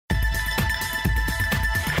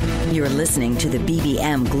You're listening to the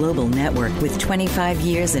BBM Global Network with 25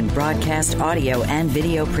 years in broadcast audio and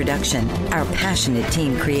video production. Our passionate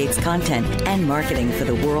team creates content and marketing for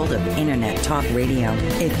the world of Internet Talk Radio.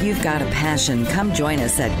 If you've got a passion, come join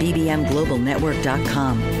us at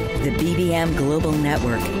bbmglobalnetwork.com. The BBM Global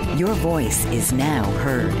Network. Your voice is now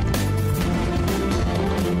heard.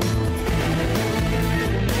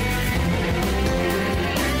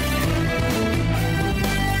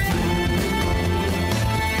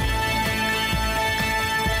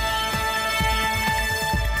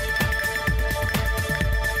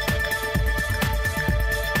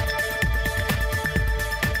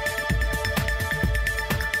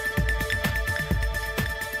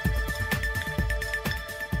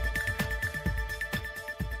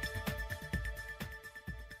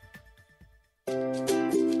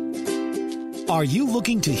 Are you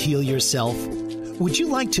looking to heal yourself? Would you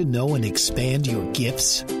like to know and expand your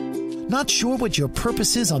gifts? Not sure what your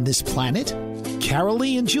purpose is on this planet?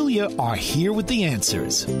 Carolee and Julia are here with the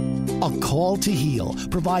answers. A Call to Heal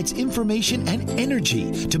provides information and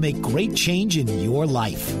energy to make great change in your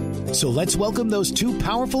life. So let's welcome those two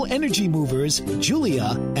powerful energy movers,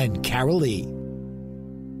 Julia and Carolee.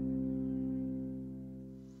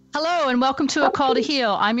 Hello, and welcome to A Call to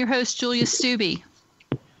Heal. I'm your host, Julia Stubbe.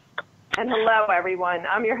 And hello, everyone.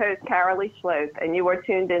 I'm your host, Carolee Schloth, and you are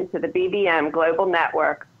tuned into the BBM Global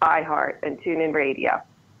Network, iHeart, and TuneIn Radio.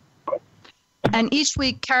 And each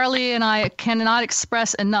week, Carolee and I cannot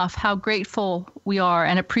express enough how grateful we are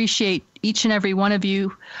and appreciate each and every one of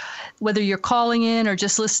you, whether you're calling in or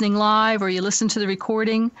just listening live or you listen to the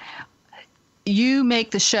recording. You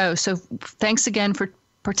make the show, so thanks again for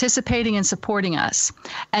participating and supporting us.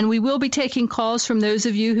 And we will be taking calls from those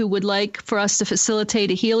of you who would like for us to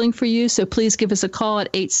facilitate a healing for you. So please give us a call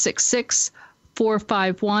at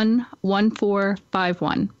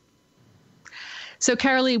 866-451-1451. So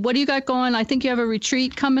Carolee, what do you got going? I think you have a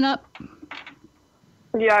retreat coming up.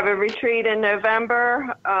 You have a retreat in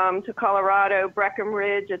November to Colorado,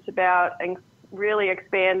 Breckenridge. It's about really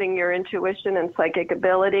expanding your intuition and psychic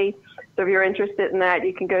ability. So if you're interested in that,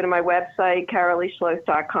 you can go to my website,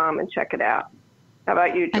 caroleeschloth.com, and check it out. How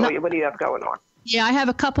about you, Julia? What do you have going on? Yeah, I have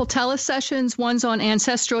a couple telesessions. One's on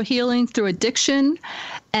ancestral healing through addiction,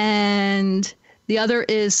 and the other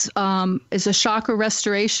is a chakra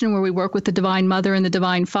restoration where we work with the Divine Mother and the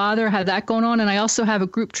Divine Father. I have that going on, and I also have a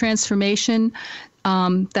group transformation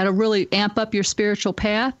that'll really amp up your spiritual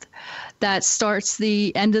path. That starts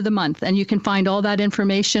the end of the month, and you can find all that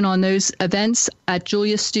information on those events at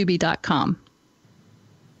juliastubbe.com.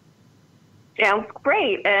 Sounds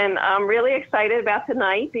great, and I'm really excited about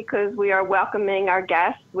tonight because we are welcoming our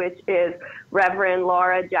guest, which is Rev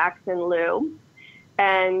Laura Jackson Loo,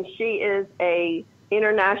 and she is a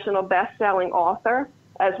international best-selling author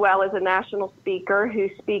as well as a national speaker who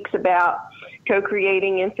speaks about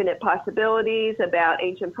co-creating infinite possibilities, about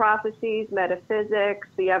ancient prophecies, metaphysics,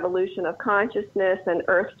 the evolution of consciousness, and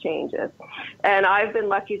earth changes. And I've been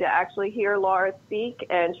lucky to actually hear Laura speak,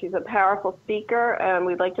 and she's a powerful speaker, and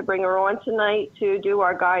we'd like to bring her on tonight to do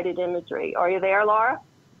our guided imagery. Are you there, Laura?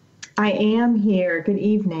 I am here. Good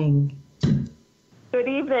evening. Good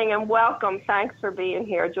evening and welcome. Thanks for being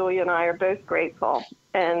here. Julia and I are both grateful.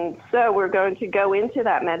 And so we're going to go into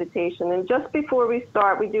that meditation. And just before we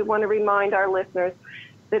start, we do want to remind our listeners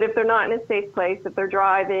that if they're not in a safe place, if they're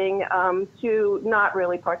driving, to not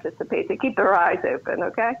really participate, to keep their eyes open,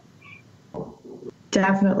 okay?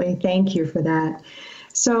 Definitely. Thank you for that.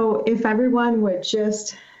 So if everyone would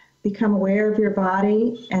just become aware of your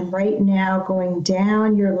body, and right now going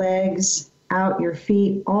down your legs, out your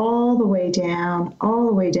feet, all the way down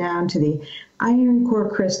to the iron core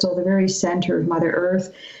crystal, the very center of Mother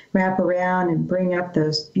Earth. Wrap around and bring up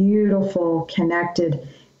those beautiful connected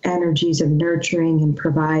energies of nurturing and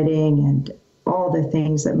providing and all the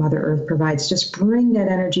things that Mother Earth provides. Just bring that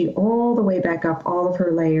energy all the way back up, all of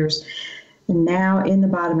her layers. And now in the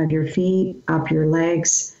bottom of your feet, up your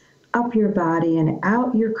legs, up your body, and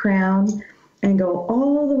out your crown, and go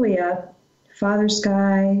all the way up, Father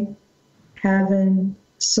Sky, Heaven,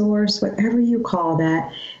 Source, whatever you call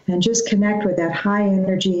that, and just connect with that high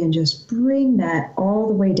energy and just bring that all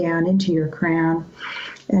the way down into your crown.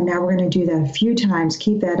 And now we're going to do that a few times.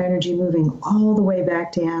 Keep that energy moving all the way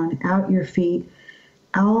back down, out your feet,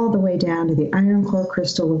 all the way down to the iron core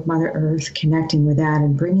crystal of Mother Earth, connecting with that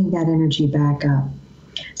and bringing that energy back up.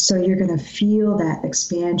 So you're going to feel that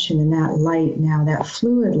expansion and that light now, that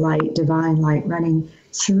fluid light, divine light running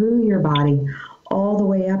through your body, all the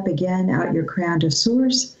way up again, out your crown to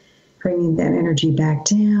Source, bringing that energy back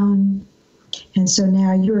down. And so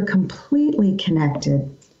now you are completely connected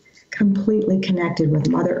with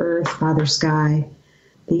Mother Earth, Father Sky,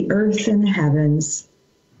 the earth and the heavens.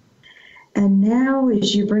 And now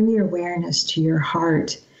as you bring your awareness to your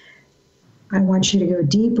heart, I want you to go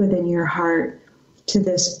deep within your heart to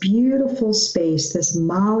this beautiful space, this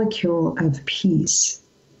molecule of peace.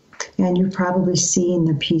 And you've probably seen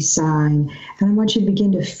the peace sign. And I want you to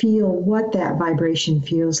begin to feel what that vibration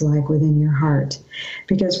feels like within your heart.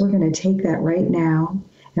 Because we're going to take that right now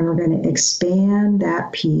and we're going to expand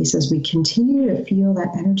that peace as we continue to feel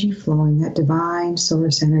that energy flowing, that divine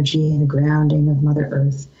source energy and the grounding of Mother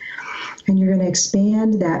Earth. And you're going to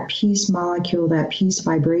expand that peace molecule, that peace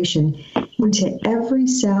vibration into every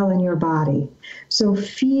cell in your body. So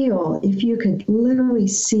feel, if you could literally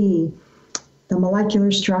see the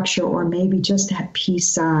molecular structure or maybe just that peace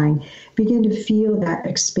sign, begin to feel that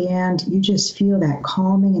expand. You just feel that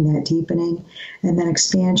calming and that deepening and that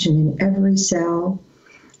expansion in every cell.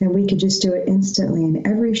 And we could just do it instantly in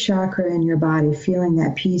every chakra in your body, feeling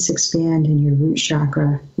that peace expand in your root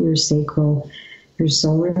chakra, your sacral, your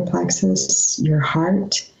solar plexus, your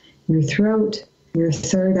heart, your throat, your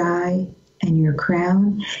third eye, and your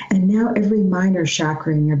crown. And now every minor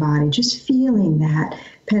chakra in your body, just feeling that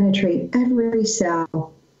penetrate every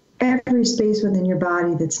cell, every space within your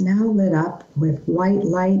body that's now lit up with white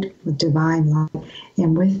light, with divine light,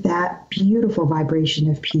 and with that beautiful vibration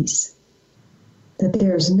of peace. That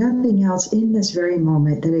there's nothing else in this very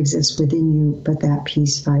moment that exists within you but that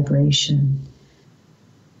peace vibration.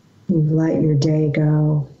 You've let your day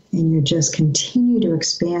go, and you just continue to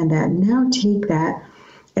expand that. Now take that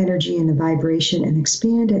energy and the vibration and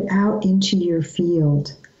expand it out into your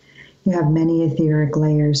field. You have many etheric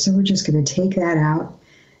layers, so we're just going to take that out.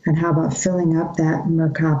 And how about filling up that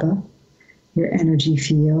Merkaba, your energy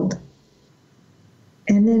field?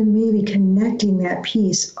 And then maybe connecting that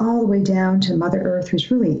peace all the way down to Mother Earth, who's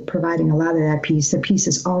really providing a lot of that peace. The peace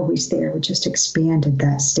is always there. We just expanded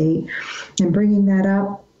that state. And bringing that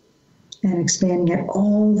up and expanding it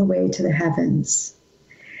all the way to the heavens.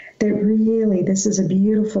 That really, this is a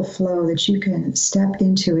beautiful flow that you can step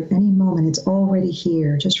into at any moment. It's already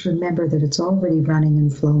here. Just remember that it's already running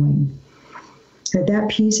and flowing. That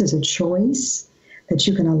peace is a choice, that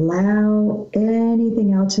you can allow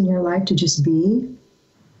anything else in your life to just be,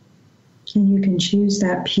 and you can choose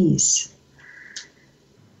that peace.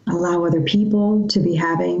 Allow other people to be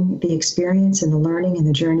having the experience and the learning and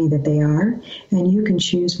the journey that they are, and you can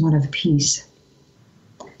choose one of peace.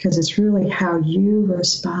 Because it's really how you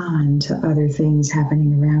respond to other things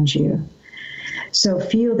happening around you. So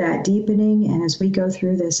feel that deepening, and as we go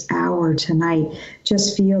through this hour tonight,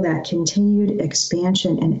 just feel that continued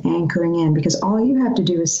expansion and anchoring in, because all you have to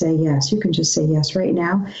do is say yes. You can just say yes right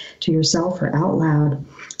now to yourself or out loud.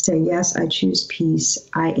 Say, yes, I choose peace.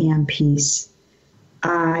 I am peace.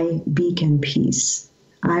 I beacon peace.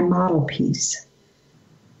 I model peace.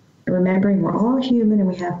 Remembering we're all human and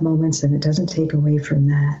we have moments, and it doesn't take away from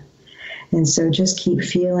that. And so just keep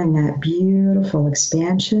feeling that beautiful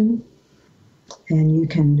expansion, and you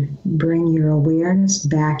can bring your awareness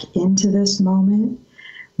back into this moment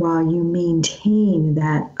while you maintain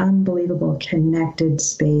that unbelievable connected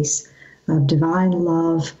space of divine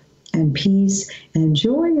love and peace, and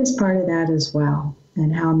joy is part of that as well,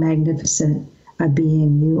 and how magnificent a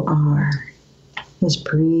being you are. Just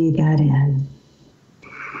breathe that in.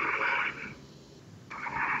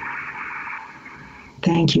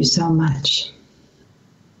 Thank you so much.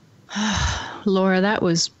 Laura, that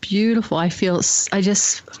was beautiful.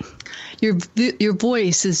 Your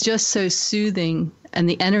voice is just so soothing, and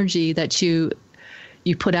the energy that you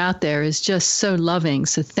put out there is just so loving.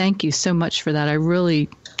 So thank you so much for that.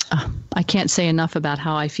 I can't say enough about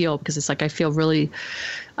how I feel, because it's like I feel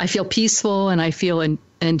peaceful, and I feel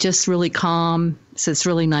and just really calm. So it's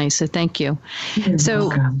really nice. So thank you. You're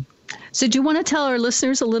welcome. So do you want to tell our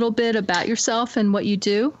listeners a little bit about yourself and what you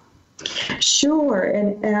do? Sure.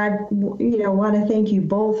 And I, want to thank you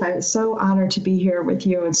both. I was so honored to be here with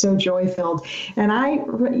you and so joy-filled. And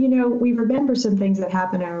we remember some things that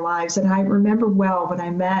happened in our lives. And I remember well when I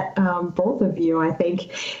met both of you, I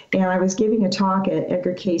think, and I was giving a talk at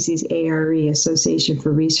Edgar Cayce's ARE, Association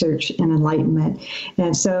for Research and Enlightenment.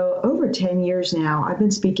 And so over 10 years now, I've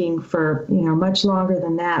been speaking for, much longer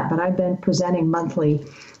than that, but I've been presenting monthly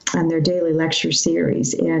on their daily lecture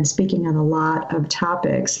series and speaking on a lot of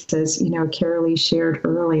topics, as Carolee shared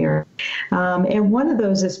earlier. And one of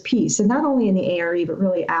those is peace, and not only in the ARE, but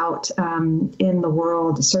really out in the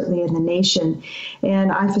world, certainly in the nation.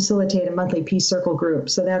 And I facilitate a monthly Peace Circle group.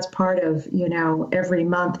 So that's part of, every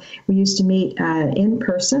month. We used to meet in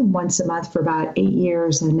person once a month for about 8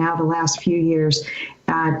 years, and now the last few years,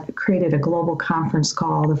 created a global conference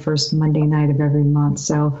call the first Monday night of every month.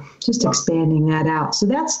 So just expanding that out. So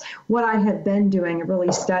that's what I have been doing,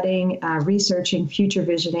 really studying, researching, future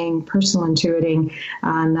visioning, personal intuiting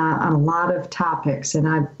on a lot of topics.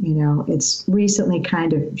 And it's recently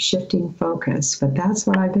kind of shifting focus, but that's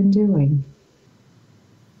what I've been doing.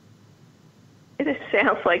 It just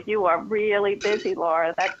sounds like you are really busy,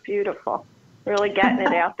 Laura. That's beautiful. Really getting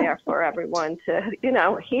it out there for everyone to,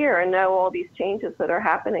 hear and know all these changes that are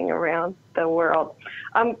happening around the world.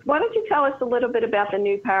 Why don't you tell us a little bit about the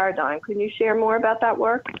new paradigm? Can you share more about that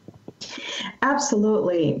work?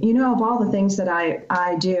 Absolutely. Of all the things that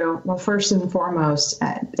I do, well, first and foremost,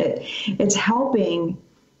 it's helping.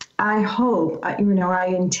 I hope, I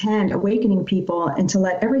intend awakening people and to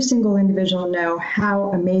let every single individual know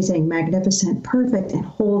how amazing, magnificent, perfect, and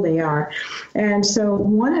whole they are. And so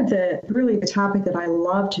one of the topic that I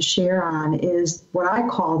love to share on is what I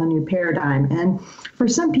call the new paradigm. And for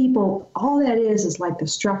some people, all that is like the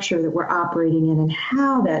structure that we're operating in and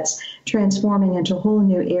how that's transforming into a whole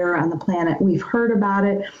new era on the planet. We've heard about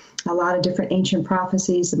it. A lot of different ancient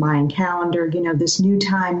prophecies, the Mayan calendar, this new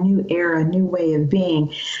time, new era, new way of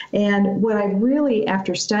being. And what I really,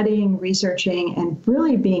 after studying, researching, and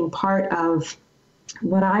really being part of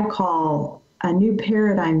what I call a new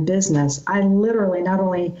paradigm business, I literally not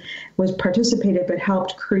only was participated, but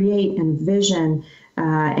helped create and vision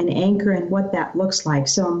and anchor in what that looks like.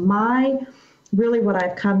 So really what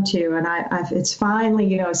I've come to, and it's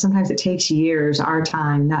finally, sometimes it takes years, our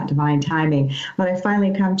time, not divine timing, but I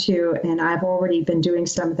finally come to, and I've already been doing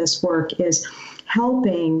some of this work, is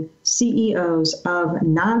helping CEOs of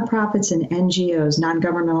nonprofits and NGOs,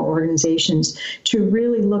 non-governmental organizations, to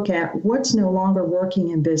really look at what's no longer working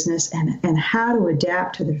in business and how to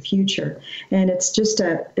adapt to the future. And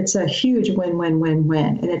it's a huge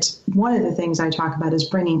win-win-win-win. And it's one of the things I talk about is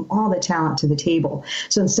bringing all the talent to the table.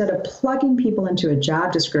 So instead of plugging people into a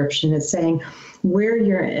job description, it's saying, where are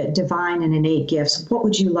your divine and innate gifts? What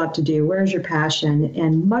would you love to do? Where's your passion?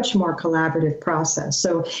 And much more collaborative process.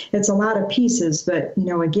 So it's a lot of pieces, but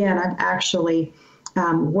again, I've actually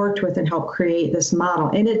worked with and helped create this model.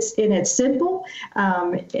 And it's simple,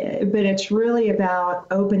 but it's really about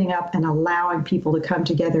opening up and allowing people to come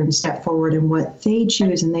together and step forward in what they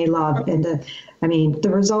choose and they love. And the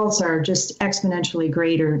results are just exponentially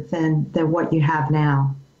greater than what you have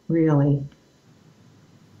now, really.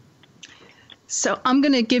 So I'm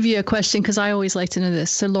going to give you a question because I always like to know this.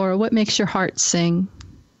 So Laura, what makes your heart sing?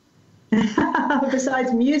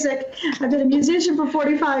 Besides music, I've been a musician for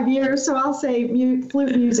 45 years, so I'll say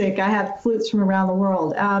flute music. I have flutes from around the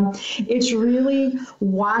world. It's really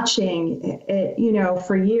watching it,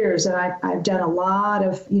 for years, and I've done a lot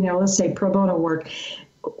of, let's say pro bono work.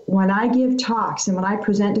 When I give talks and when I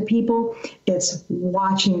present to people, it's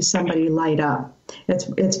watching somebody light up.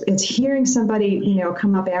 It's hearing somebody,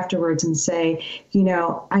 come up afterwards and say,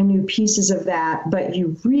 I knew pieces of that, but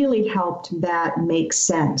you really helped that make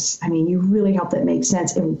sense. You really helped that make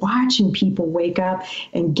sense. And watching people wake up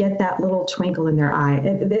and get that little twinkle in their eye,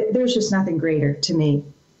 there's just nothing greater to me.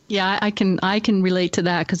 Yeah, I can relate to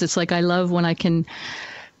that because it's like I love when I can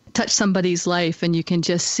touch somebody's life and you can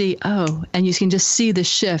just see, and you can just see the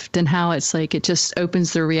shift and how it's like it just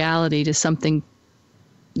opens their reality to something,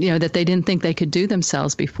 that they didn't think they could do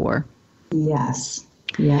themselves before. Yes.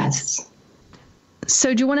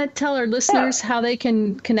 So do you want to tell our listeners how they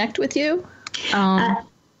can connect with you?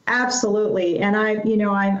 Absolutely. And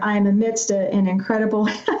I'm amidst an incredible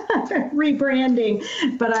rebranding,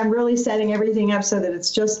 but I'm really setting everything up so that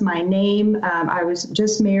it's just my name. I was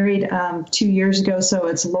just married 2 years ago, so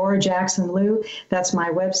it's Laura Jackson Loo. That's my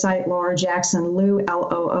website, laurajacksonloo,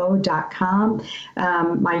 LOO.com.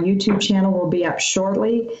 My YouTube channel will be up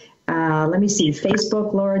shortly. Let me see,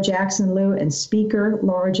 Facebook, Laura Jackson Loo, and speaker,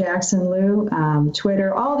 Laura Jackson Loo,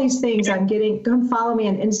 Twitter, all these things come follow me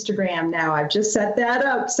on Instagram now. I've just set that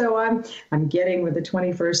up. So I'm getting with the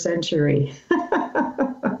 21st century.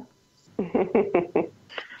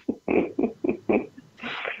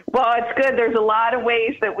 Well, it's good. There's a lot of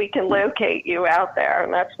ways that we can locate you out there,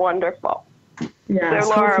 and that's wonderful. Yes,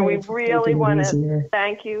 so, Laura, we really want to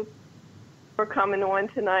thank you for coming on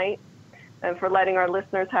tonight and for letting our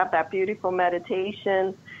listeners have that beautiful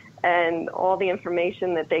meditation and all the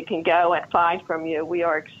information that they can go and find from you. We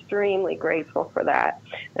are extremely grateful for that.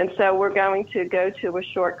 And so we're going to go to a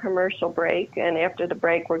short commercial break, and after the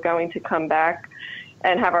break, we're going to come back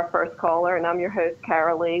and have our first caller. And I'm your host,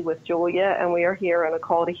 Carol Lee, with Julia, and we are here on A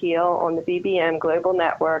Call to Heal on the BBM Global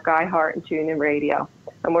Network, iHeart, and TuneIn Radio.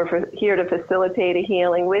 And we're here to facilitate a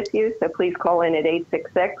healing with you, so please call in at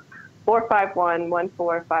 866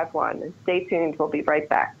 451-1451. And stay tuned. We'll be right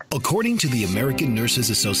back. According to the American Nurses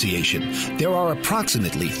Association, there are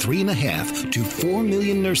approximately 3.5 to 4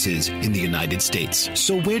 million nurses in the United States.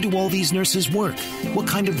 So where do all these nurses work? What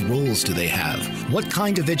kind of roles do they have? What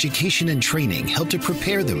kind of education and training help to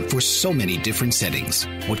prepare them for so many different settings?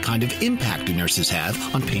 What kind of impact do nurses have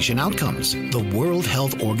on patient outcomes? The World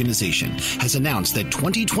Health Organization has announced that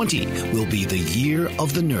 2020 will be the year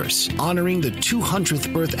of the nurse, honoring the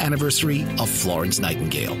 200th birth anniversary of Florence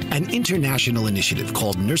Nightingale. An international initiative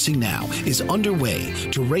called Nursing Now is underway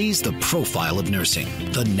to raise the profile of nursing.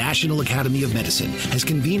 The National Academy of Medicine has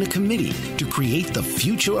convened a committee to create the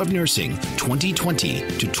Future of Nursing 2020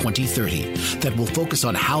 to 2030 that will focus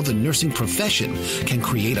on how the nursing profession can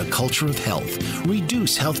create a culture of health,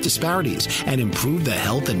 reduce health disparities, and improve the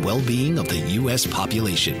health and well-being of the U.S.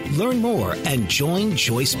 population. Learn more and join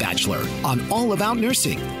Joyce Batchelor on All About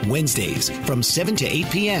Nursing, Wednesdays from 7 to 8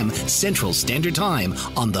 p.m. Central Standard Time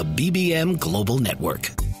on the BBM Global Network.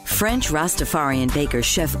 French Rastafarian baker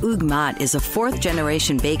Chef Hugues Mott is a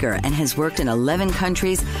fourth-generation baker and has worked in 11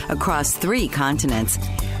 countries across 3 continents.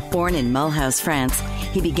 Born in Mulhouse, France,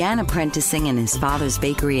 he began apprenticing in his father's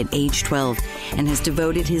bakery at age 12 and has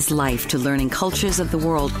devoted his life to learning cultures of the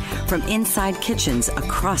world from inside kitchens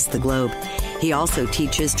across the globe. He also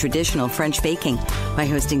teaches traditional French baking by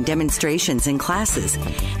hosting demonstrations and classes,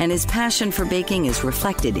 and his passion for baking is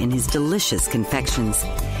reflected in his delicious confections.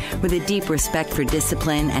 With a deep respect for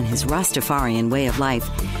discipline and his Rastafarian way of life,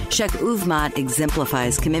 Chef Hugues Mott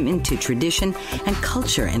exemplifies commitment to tradition and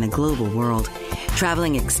culture in a global world.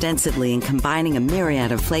 Traveling extensively and combining a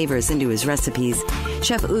myriad of flavors into his recipes,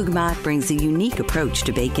 Chef Hugues Mott brings a unique approach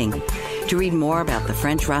to baking. To read more about the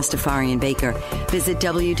French Rastafarian baker, visit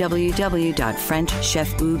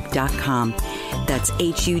www.frenchchefhugues.com. That's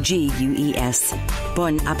Hugues.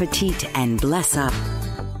 Bon appetit and bless up.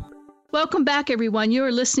 Welcome back, everyone. You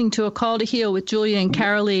are listening to A Call to Heal with Julia and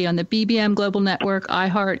Carol Lee on the BBM Global Network,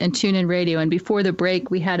 iHeart, and TuneIn Radio. And before the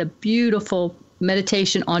break, we had a beautiful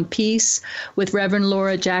meditation on peace with Reverend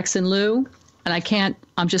Laura Jackson Loo. And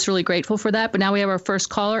I'm just really grateful for that. But now we have our first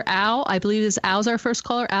caller, Al. I believe Al's our first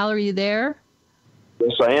caller. Al, are you there?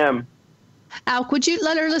 Yes, I am. Al, would you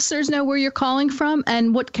let our listeners know where you're calling from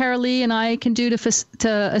and what Carol Lee and I can do to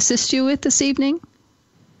assist you with this evening?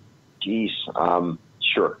 Geez,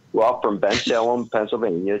 sure. Well, from Bensalem,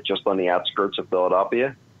 Pennsylvania, just on the outskirts of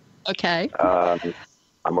Philadelphia. Okay.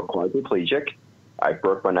 I'm a quadriplegic. I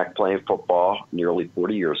broke my neck playing football nearly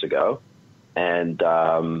 40 years ago. And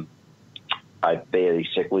I've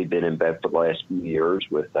basically been in bed for the last few years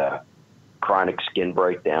with chronic skin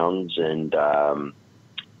breakdowns. And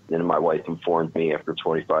then my wife informed me after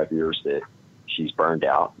 25 years that she's burned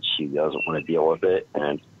out. She doesn't want to deal with it.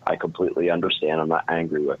 And I completely understand. I'm not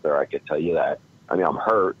angry with her. I can tell you that. I mean, I'm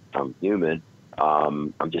hurt. I'm human.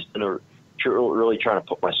 I'm just really trying to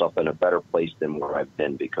put myself in a better place than where I've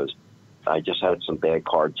been, because I just had some bad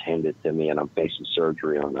cards handed to me, and I'm facing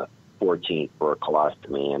surgery on the 14th for a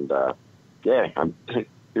colostomy. And I'm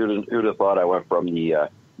who'd have thought I went from the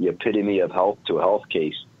epitome of health to a health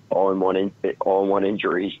case all in one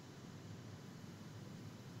injury.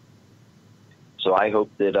 So I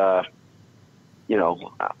hope that I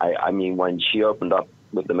mean, when she opened up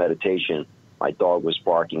with the meditation, my dog was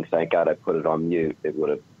barking. Thank God I put it on mute. It would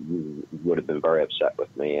have been very upset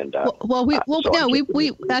with me. And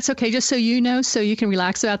that's okay. Just so you know, so you can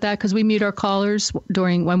relax about that, because we mute our callers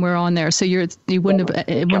when we're on there, so you wouldn't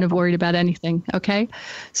have worried about anything. Okay.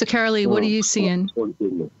 So Carol Lee, what are you seeing?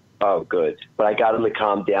 Oh, good. But I got him to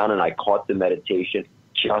calm down, and I caught the meditation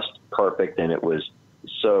just perfect, and it was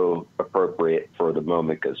so appropriate for the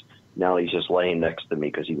moment, because now he's just laying next to me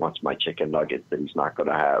because he wants my chicken nuggets that he's not going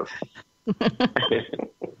to have.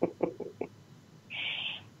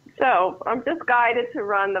 So I'm just guided to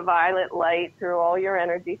run the violet light through all your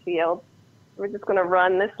energy fields. We're just going to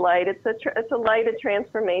run this light. It's a light of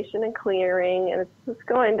transformation and clearing, and it's just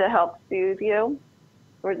going to help soothe you.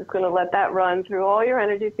 We're just going to let that run through all your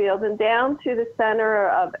energy fields and down to the center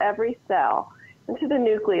of every cell, into the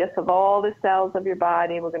nucleus of all the cells of your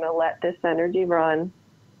body. We're going to let this energy run.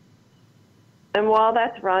 And while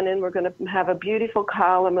that's running, we're going to have a beautiful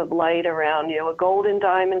column of light around you, a golden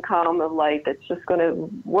diamond column of light that's just going to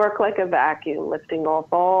work like a vacuum, lifting off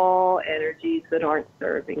all energies that aren't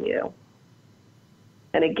serving you.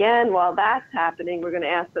 And again, while that's happening, we're going to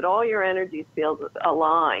ask that all your energy fields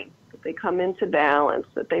align, that they come into balance,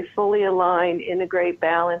 that they fully align, integrate,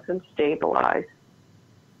 balance, and stabilize.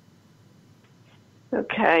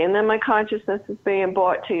 Okay, and then my consciousness is being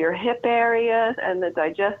brought to your hip area and the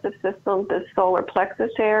digestive system, the solar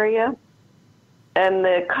plexus area. And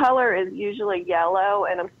the color is usually yellow,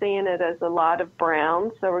 and I'm seeing it as a lot of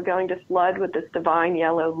brown. So we're going to flood with this divine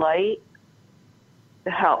yellow light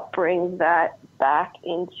to help bring that back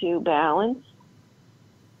into balance.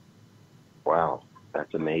 Wow,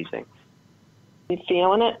 that's amazing. You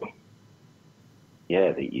feeling it?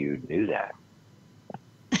 Yeah, that you knew that.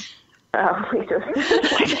 Oh,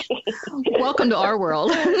 Welcome to our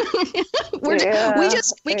world.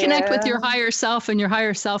 We connect with your higher self, and your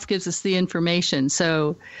higher self gives us the information.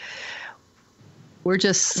 So we're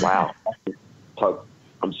just wow.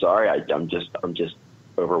 I'm sorry. I'm just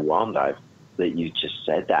overwhelmed. That you just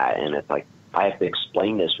said that, and it's like I have to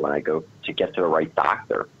explain this when I go to get to the right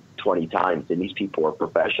doctor 20 times, and these people are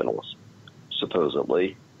professionals,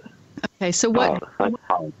 supposedly. Okay, so what? I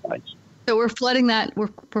apologize. So we're flooding that. We're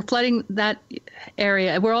flooding that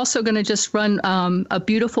area. We're also going to just run a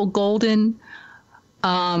beautiful golden.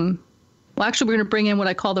 Well, actually, we're going to bring in what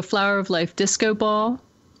I call the Flower of Life disco ball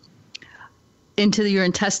into your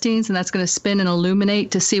intestines, and that's going to spin and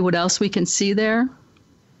illuminate to see what else we can see there.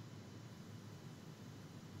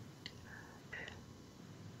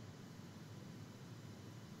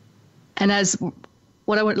 And as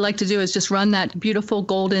what I would like to do is just run that beautiful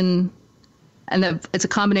golden. And it's a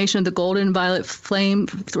combination of the golden and violet flame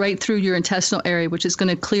right through your intestinal area, which is going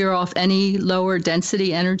to clear off any lower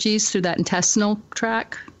density energies through that intestinal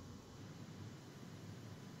tract.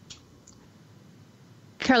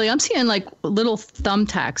 Carly, I'm seeing like little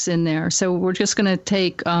thumbtacks in there. So we're just going to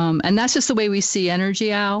take, and that's just the way we see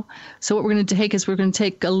energy, Al. So what we're going to take is we're going to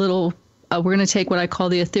take we're going to take what I call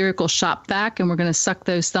the etherical shop vac, and we're going to suck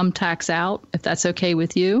those thumbtacks out, if that's okay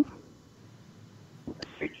with you.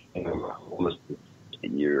 Please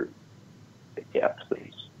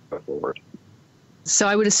go forward. So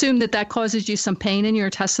I would assume that causes you some pain in your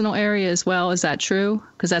intestinal area as well. Is that true?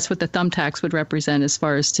 Because that's what the thumbtacks would represent as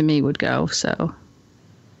far as to me would go. So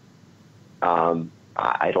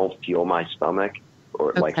I don't feel my stomach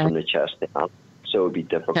or like from the chest down, so it would be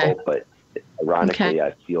difficult. But ironically,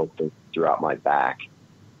 I feel throughout my back.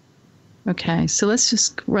 Okay, so let's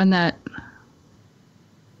just run that.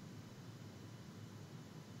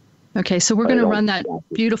 Okay, so we're going to run that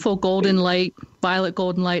beautiful golden light, violet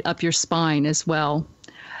golden light up your spine as well.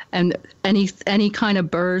 And any kind of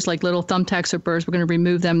burrs, like little thumbtacks or burrs, we're going to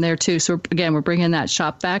remove them there too. So again, we're bringing that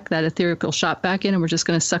shop back, that etherical shop back in, and we're just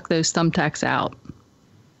going to suck those thumbtacks out.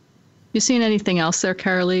 You seeing anything else there,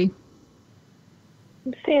 Carolee?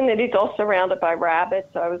 I'm seeing that he's all surrounded by rabbits.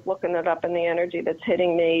 So I was looking it up, and the energy that's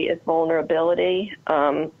hitting me is vulnerability.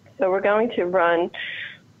 So we're going to run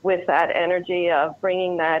with that energy of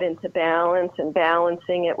bringing that into balance and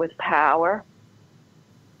balancing it with power.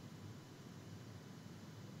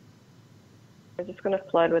 We're just going to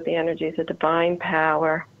flood with the energies of divine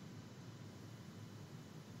power.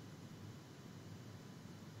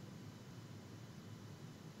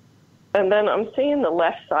 And then I'm seeing the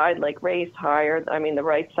left side like raised higher. I mean, the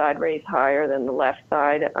right side raised higher than the left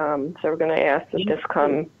side. So we're going to ask that this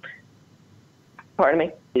come. Pardon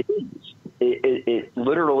me? It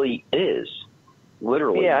literally is.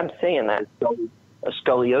 Literally. Yeah, I'm seeing that. A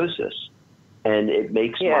scoliosis. And it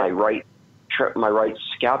makes my right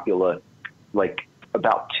scapula like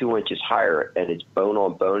about 2 inches higher, and it's bone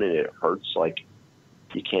on bone, and it hurts like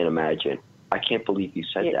you can't imagine. I can't believe you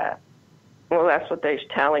said that. Well, that's what they're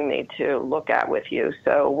telling me to look at with you.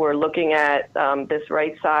 So we're looking at this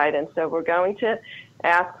right side, and so we're going to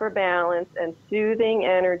ask for balance and soothing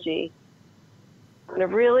energy. And a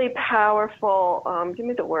really powerful, give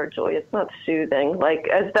me the word, Julie, it's not soothing, like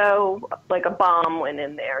as though like a balm went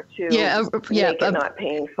in there to make it not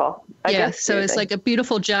painful. I guess so soothing. It's like a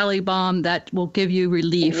beautiful jelly balm that will give you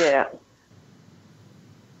relief. Yeah.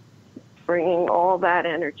 Bringing all that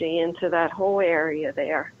energy into that whole area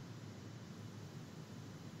there.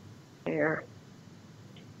 There.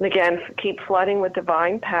 And again, keep flooding with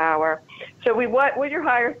divine power. So what your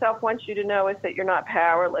higher self wants you to know is that you're not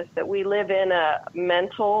powerless, that we live in a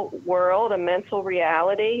mental world, a mental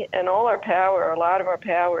reality, and all our power, a lot of our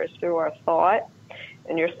power is through our thought,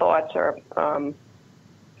 and your thoughts are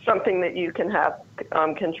something that you can have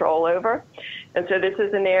control over. And so this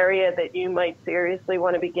is an area that you might seriously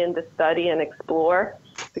want to begin to study and explore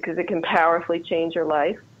because it can powerfully change your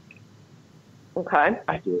life. Okay?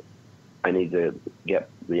 I do. I need to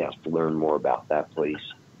learn more about that, please.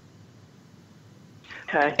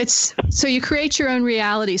 Okay. So you create your own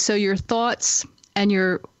reality. So your thoughts and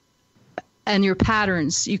your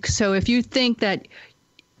patterns. So if you think that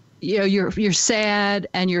you're sad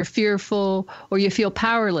and you're fearful or you feel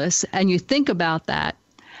powerless and you think about that,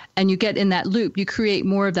 and you get in that loop, you create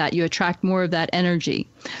more of that, you attract more of that energy.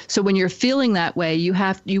 So when you're feeling that way, you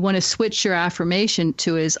want to switch your affirmation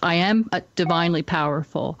to is, I am divinely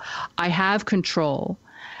powerful. I have control.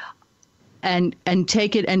 And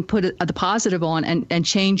take it and put the positive on and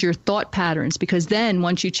change your thought patterns, because then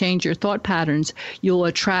once you change your thought patterns, you'll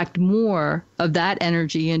attract more of that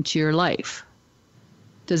energy into your life.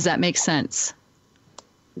 Does that make sense?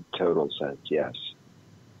 Total sense, yes.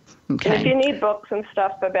 Okay. And if you need books and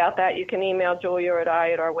stuff about that, you can email Julia or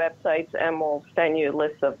I at our websites, and we'll send you a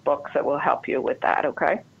list of books that will help you with that,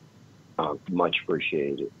 okay? Much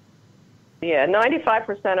appreciated. Yeah,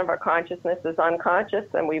 95% of our consciousness is unconscious,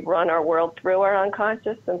 and we run our world through our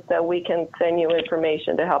unconscious, and so we can send you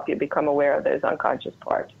information to help you become aware of those unconscious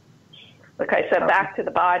parts. Okay, so back to the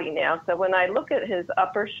body now. So when I look at his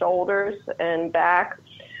upper shoulders and back,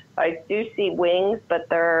 I do see wings, but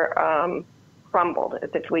they're crumbled, as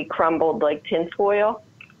if we crumbled like tinfoil.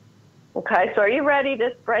 Okay, so are you ready to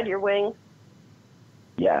spread your wings?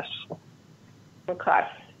 Yes. Okay.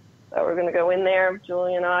 So we're going to go in there,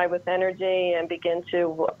 Julie and I, with energy and begin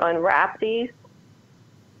to unwrap these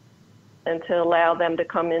and to allow them to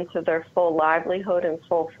come into their full livelihood and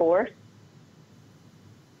full force.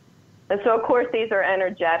 And so, of course, these are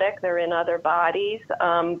energetic. They're in other bodies,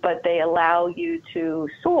 but they allow you to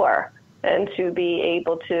soar and to be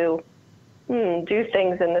able to do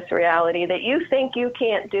things in this reality that you think you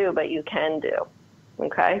can't do, but you can do.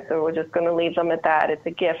 Okay? So we're just going to leave them at that. It's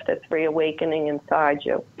a gift that's reawakening inside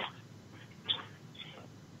you.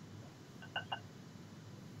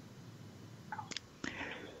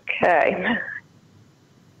 Okay.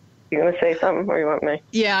 You going to say something, or you want me?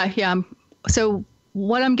 Yeah. So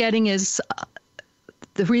what I'm getting is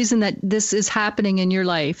the reason that this is happening in your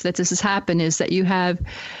life, that this has happened, is that you have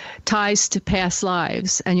ties to past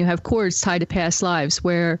lives, and you have cords tied to past lives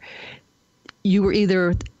where you were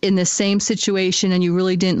either in the same situation and you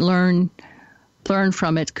really didn't learn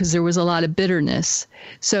from it because there was a lot of bitterness.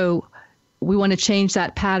 So we want to change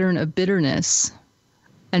that pattern of bitterness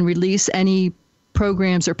and release any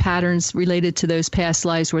programs or patterns related to those past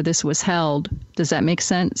lives where this was held. Does that make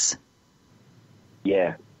sense?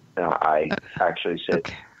 Yeah. I actually said,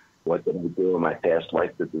 okay, what did I do in my past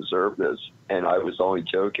life to deserve this? And I was only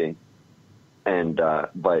joking. And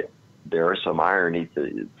but there is some irony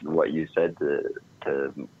to what you said to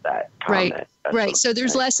that comment. Right. So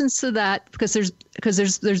there's lessons to that because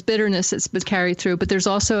there's bitterness that's been carried through, but there's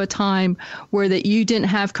also a time where that you didn't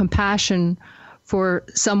have compassion for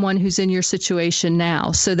someone who's in your situation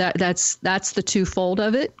now. So that's the twofold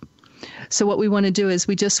of it. So what we want to do is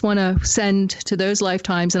we just want to send to those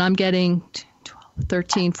lifetimes, and I'm getting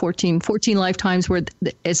 13, 14 lifetimes where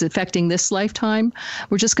it's affecting this lifetime.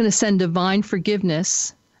 We're just going to send divine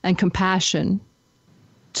forgiveness and compassion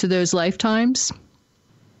to those lifetimes,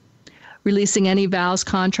 releasing any vows,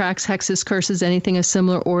 contracts, hexes, curses, anything of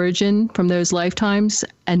similar origin from those lifetimes,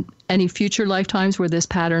 and any future lifetimes where this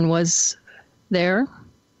pattern was there,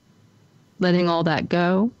 letting all that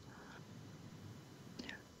go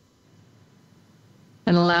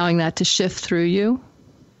and allowing that to shift through you,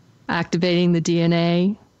 activating the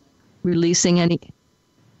DNA, releasing any.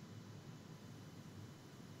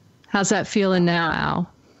 How's that feeling now,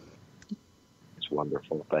 Al? It's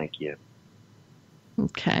wonderful. Thank you.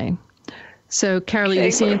 Okay. So, Carol, you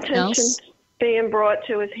see anything else? Being brought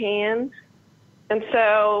to his hands. And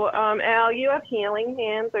so, Al, you have healing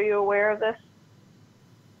hands. Are you aware of this?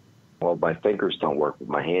 Well, my fingers don't work, but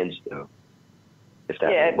my hands do.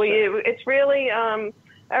 It's really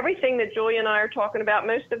everything that Julia and I are talking about.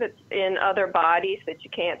 Most of it's in other bodies that you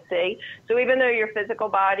can't see. So even though your physical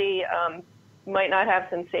body might not have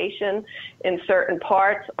sensation in certain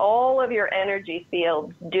parts, all of your energy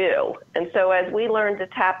fields do. And so as we learn to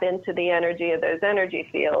tap into the energy of those energy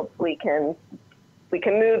fields, we can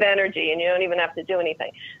move energy, and you don't even have to do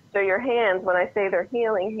anything. So your hands, when I say they're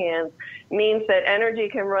healing hands, means that energy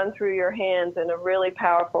can run through your hands in a really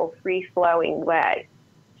powerful, free-flowing way.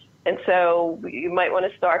 And so you might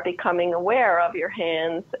want to start becoming aware of your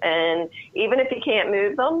hands. And even if you can't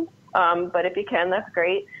move them, but if you can, that's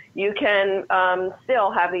great, you can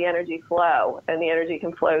still have the energy flow, and the energy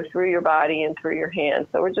can flow through your body and through your hands.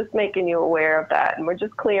 So we're just making you aware of that, and we're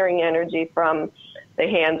just clearing energy from the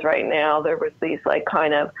hands right now. There was these like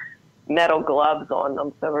kind of metal gloves on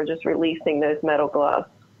them, so we're just releasing those metal gloves.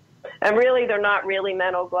 And really, they're not really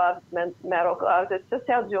metal gloves. It's just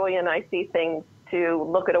how Julia and I see things, to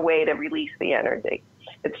look at a way to release the energy.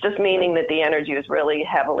 It's just meaning that the energy is really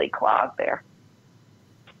heavily clogged there.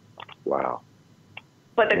 Wow.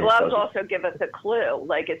 But the gloves also give us a clue.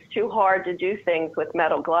 Like, it's too hard to do things with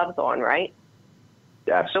metal gloves on, right?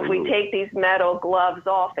 Absolutely. So if we take these metal gloves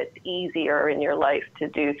off, it's easier in your life to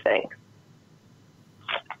do things.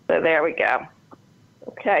 So there we go.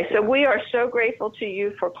 Okay, so we are so grateful to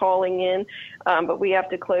you for calling in, but we have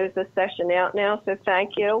to close this session out now, so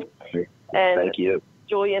thank you. And thank you.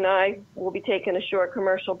 Julia and I will be taking a short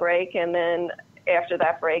commercial break, and then after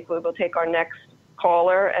that break, we will take our next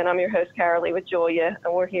caller. And I'm your host, Carolee, with Julia,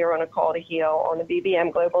 and we're here on A Call to Heal on the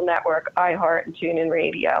BBM Global Network, iHeart, and TuneIn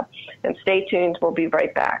Radio. And stay tuned. We'll be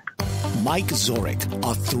right back. Mike Zorek,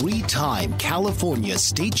 a three-time California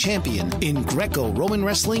state champion in Greco-Roman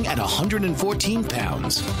wrestling at 114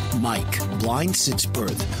 pounds. Mike, blind since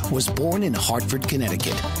birth, was born in Hartford,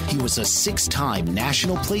 Connecticut. He was a six-time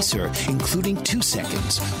national placer, including 2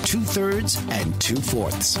 seconds, 2/3, and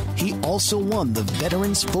 2/4. He also won the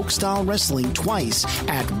Veterans Folk-Style Wrestling twice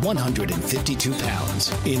at 152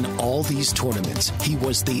 pounds. In all these tournaments, he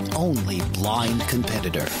was the only blind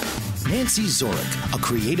competitor. Nancy Zorek, a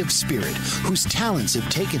creative spirit whose talents have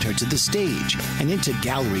taken her to the stage and into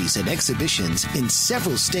galleries and exhibitions in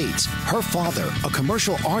several states. Her father, a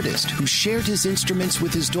commercial artist who shared his instruments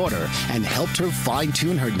with his daughter and helped her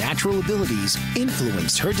fine-tune her natural abilities,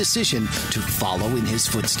 influenced her decision to follow in his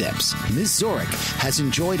footsteps. Ms. Zorek has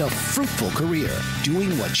enjoyed a fruitful career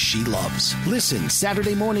doing what she loves. Listen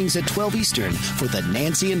Saturday mornings at 12 Eastern for the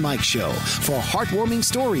Nancy and Mike Show for heartwarming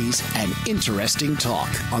stories and interesting talk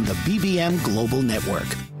on the BBM Global Network.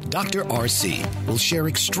 Dr. RC will share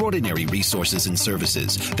extraordinary resources and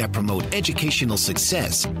services that promote educational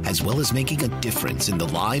success, as well as making a difference in the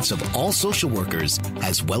lives of all social workers,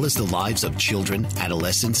 as well as the lives of children,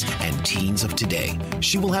 adolescents, and teens of today.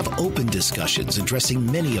 She will have open discussions addressing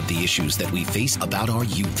many of the issues that we face about our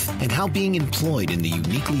youth and how being employed in the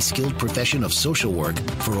uniquely skilled profession of social work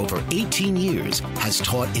for over 18 years has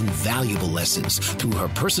taught invaluable lessons through her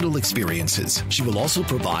personal experiences. She will also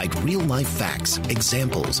provide real-life facts,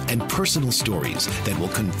 examples, and personal stories that will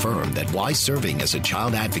confirm that why serving as a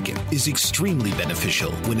child advocate is extremely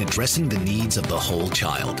beneficial when addressing the needs of the whole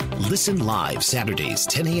child. Listen live Saturdays,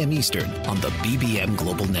 10 a.m. Eastern on the BBM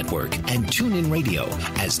Global Network and TuneIn Radio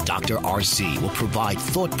as Dr. RC will provide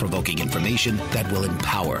thought-provoking information that will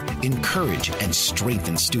empower, encourage, and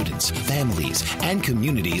strengthen students, families, and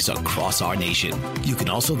communities across our nation. You can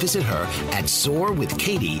also visit her at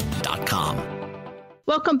soarwithkatie.com.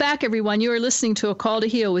 Welcome back, everyone. You are listening to A Call to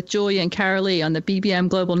Heal with Julia and Carolee on the BBM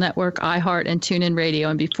Global Network, iHeart, and TuneIn Radio.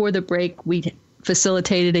 And before the break, we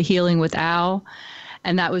facilitated a healing with Al,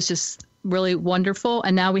 and that was just really wonderful.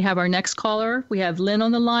 And now we have our next caller. We have Lynn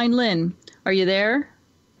on the line. Lynn, are you there?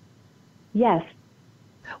 Yes.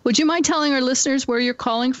 Would you mind telling our listeners where you're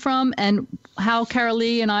calling from and how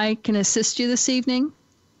Carolee and I can assist you this evening?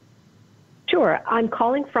 Sure. I'm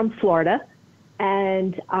calling from Florida.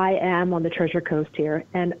 And I am on the Treasure Coast here,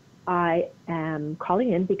 and I am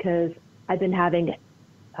calling in because I've been having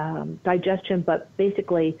digestion, but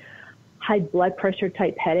basically high blood pressure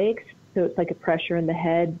type headaches. So it's like a pressure in the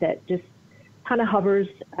head that just kind of hovers.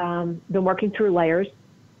 Been working through layers,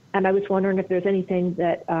 and I was wondering if there's anything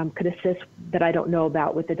that could assist that I don't know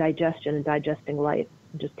about with the digestion and digesting life,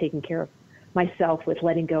 and just taking care of myself with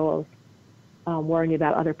letting go of worrying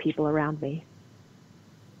about other people around me.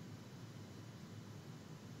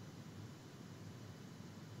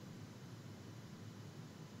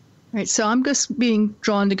 All right, so I'm just being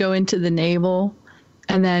drawn to go into the navel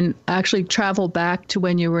and then actually travel back to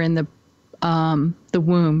when you were in the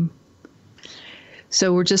womb.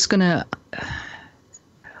 So we're just going to,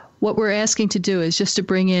 what we're asking to do is just to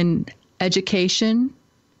bring in education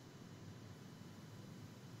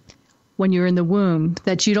when you're in the womb,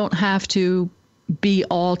 that you don't have to be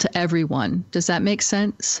all to everyone. Does that make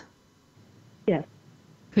sense? Yes.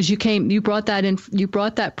 Because you brought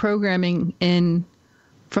that programming in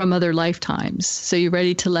from other lifetimes. So you're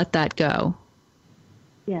ready to let that go?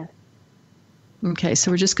 Yes. Okay, so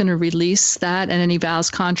we're just going to release that and any vows,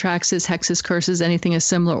 contracts, hexes, curses, anything of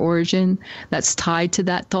similar origin that's tied to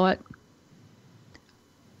that thought.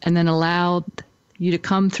 And then allow you to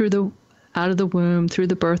come out of the womb, through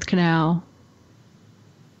the birth canal,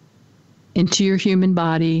 into your human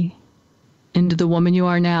body, into the woman you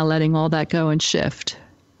are now, letting all that go and shift.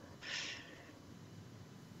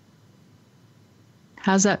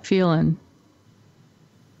 How's that feeling?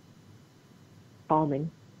 Calming.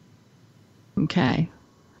 Okay.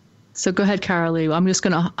 So go ahead, Carolee. I'm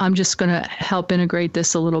just gonna help integrate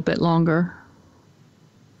this a little bit longer.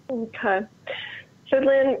 Okay. So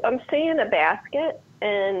Lynn, I'm seeing a basket,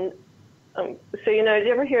 and so did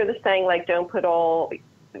you ever hear the saying like, don't put all,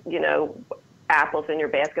 apples in your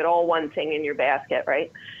basket, all one thing in your basket,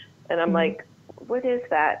 right? And I'm like, what is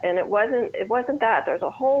that? And it wasn't that. There's a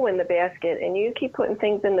hole in the basket, and you keep putting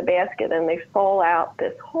things in the basket, and they fall out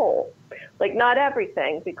this hole. Like, not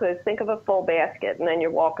everything, because think of a full basket, and then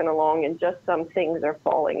you're walking along, and just some things are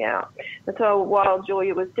falling out. And so while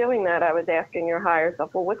Julia was doing that, I was asking your higher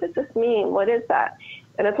self, well, what does this mean? What is that?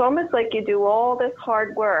 And it's almost like you do all this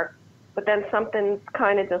hard work, but then something's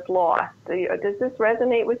kind of just lost. Does this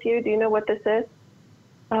resonate with you? Do you know what this is?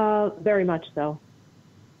 Very much so.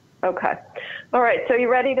 Okay. All right. So you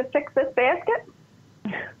ready to fix this basket?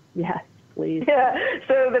 Yes, please. Yeah.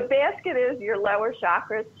 So the basket is your lower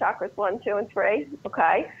chakras 1, 2, and 3.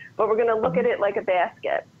 Okay. But we're going to look at it like a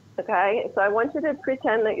basket. Okay. So I want you to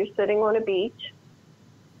pretend that you're sitting on a beach.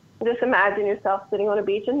 Just imagine yourself sitting on a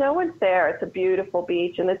beach and no one's there. It's a beautiful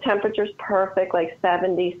beach and the temperature's perfect, like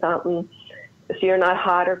 70 something. So you're not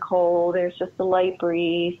hot or cold. There's just a light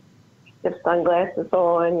breeze. You have sunglasses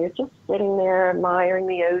on. You're just sitting there admiring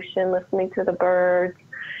the ocean, listening to the birds.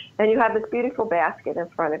 And you have this beautiful basket in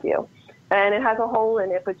front of you. And it has a hole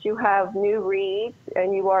in it, but you have new reeds,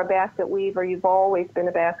 and you are a basket weaver. You've always been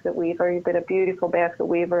a basket weaver. You've been a beautiful basket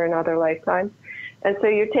weaver in other lifetimes. And so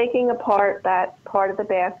you're taking apart that part of the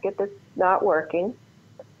basket that's not working.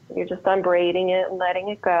 You're just unbraiding it and letting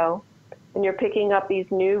it go. And you're picking up these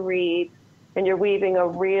new reeds, and you're weaving a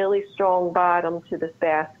really strong bottom to this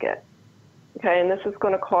basket. Okay, and this is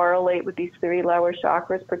going to correlate with these 3 lower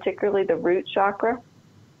chakras, particularly the root chakra.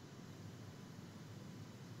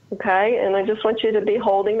 Okay, and I just want you to be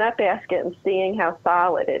holding that basket and seeing how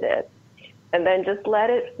solid it is. And then just let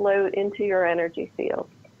it float into your energy field.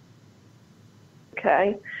 Okay,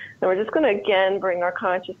 and we're just going to again bring our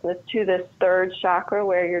consciousness to this 3rd chakra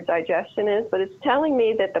where your digestion is, but it's telling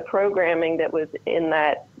me that the programming that was in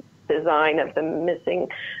that design of the missing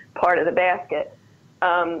part of the basket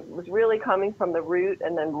was really coming from the root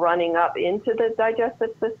and then running up into the digestive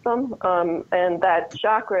system. And that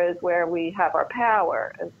chakra is where we have our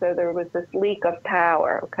power. And so there was this leak of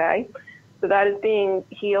power, okay? So that is being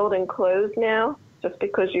healed and closed now just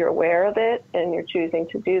because you're aware of it and you're choosing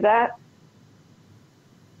to do that.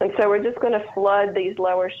 And so we're just going to flood these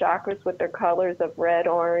lower chakras with their colors of red,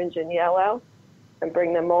 orange, and yellow and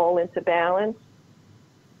bring them all into balance.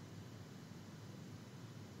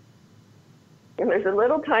 And there's a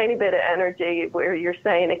little tiny bit of energy where you're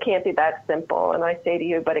saying it can't be that simple. And I say to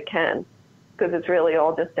you, but it can, because it's really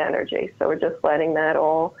all just energy. So we're just letting that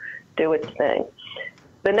all do its thing.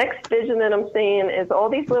 The next vision that I'm seeing is all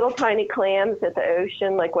these little tiny clams at the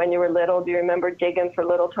ocean, like when you were little. Do you remember digging for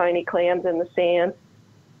little tiny clams in the sand?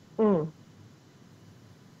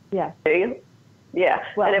 Yeah. Do you? Yeah.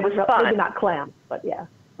 Well, and it was fun. Maybe not clams, but yeah.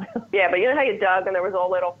 Yeah, but you know how you dug and there was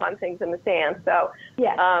all little fun things in the sand. So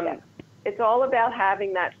yeah. It's all about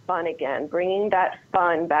having that fun again, bringing that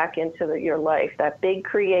fun back into your life, that big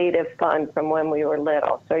creative fun from when we were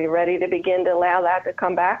little. So you ready to begin to allow that to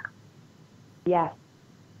come back? Yes.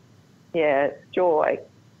 Yeah, it's joy.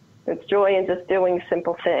 It's joy in just doing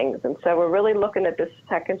simple things. And so we're really looking at this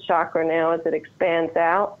 2nd chakra now as it expands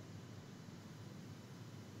out.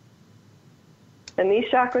 And these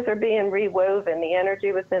chakras are being rewoven. The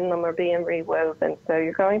energy within them are being rewoven. So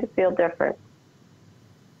you're going to feel different.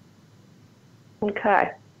 Okay.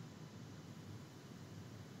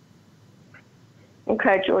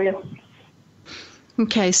 Okay, Julia.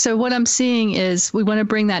 Okay, so what I'm seeing is we want to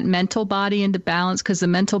bring that mental body into balance because the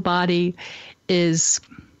mental body it's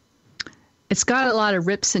got a lot of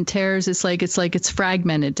rips and tears. It's like it's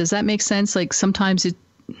fragmented. Does that make sense? Like sometimes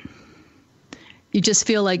you just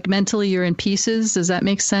feel like mentally you're in pieces. Does that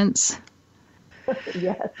make sense?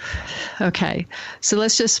 Yes. Okay. So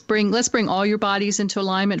let's bring all your bodies into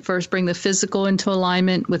alignment. First, bring the physical into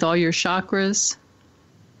alignment with all your chakras.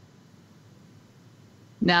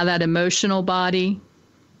 Now that emotional body.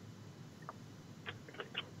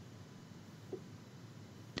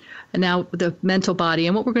 And now the mental body.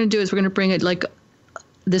 And what we're going to do is we're going to bring it like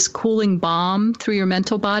this cooling balm through your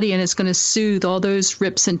mental body, and it's going to soothe all those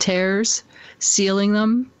rips and tears, sealing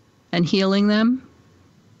them and healing them.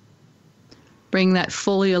 Bring that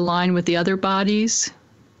fully aligned with the other bodies.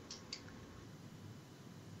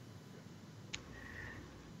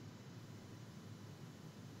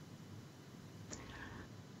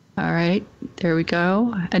 All right, there we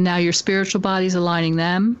go. And now your spiritual body's aligning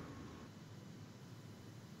them.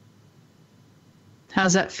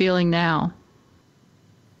 How's that feeling now?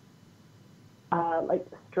 Like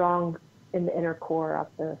strong in the inner core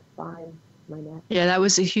up the spine, my neck. Yeah, that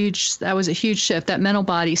was a huge shift, that mental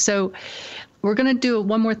body. So we're going to do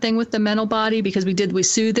one more thing with the mental body because we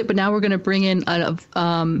soothed it, but now we're going to bring in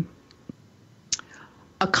a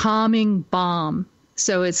calming balm.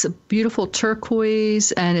 So it's a beautiful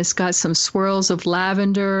turquoise, and it's got some swirls of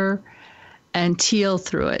lavender and teal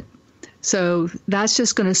through it. So that's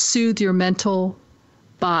just going to soothe your mental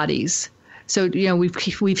bodies. So,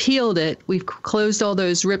 we've healed it. We've closed all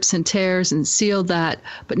those rips and tears and sealed that.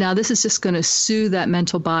 But now this is just going to soothe that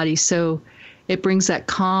mental body. So it brings that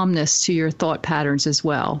calmness to your thought patterns as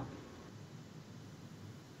well.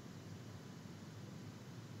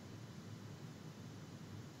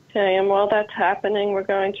 Okay, and while that's happening, we're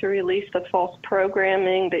going to release the false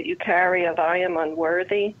programming that you carry of I am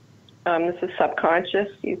unworthy. This is subconscious.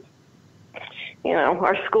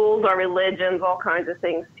 Our schools, our religions, all kinds of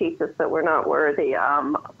things teach us that we're not worthy.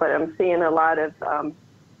 But I'm seeing a lot of,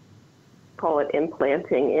 call it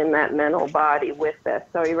implanting in that mental body with this.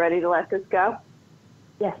 So are you ready to let this go?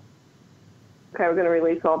 Yes. Okay, we're going to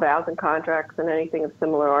release all vows and contracts and anything of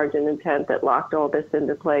similar origin and intent that locked all this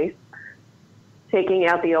into place. Taking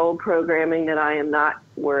out the old programming that I am not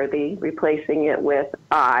worthy, replacing it with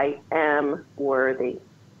I am worthy.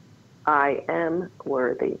 I am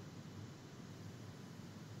worthy.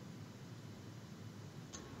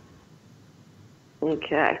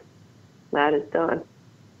 Okay, that is done.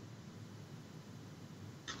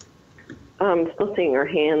 I'm still seeing her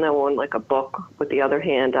hand, though, on like a book with the other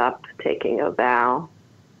hand up, taking a vow.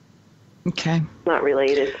 Okay. It's not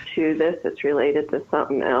related to this. It's related to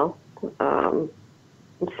something else. I'm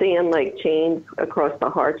seeing like chains across the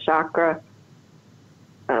heart chakra,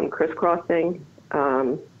 crisscrossing.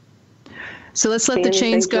 So let's let the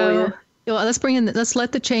chains go. Well, let's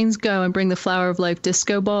let the chains go and bring the Flower of Life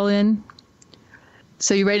disco ball in.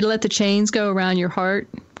 So you ready to let the chains go around your heart?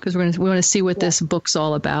 Because we want to see what this book's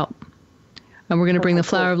all about. And we're going to bring the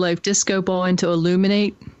Flower of Life disco ball in to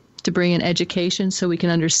illuminate, to bring in education so we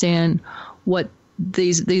can understand what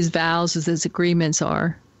these vows, these agreements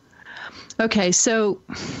are. Okay, so...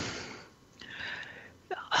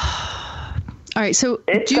 All right, so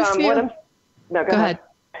do you feel... No, go ahead.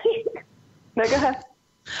 No, go ahead.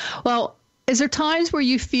 Well, is there times where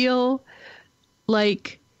you feel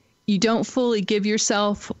like you don't fully give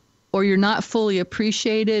yourself, or you're not fully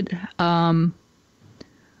appreciated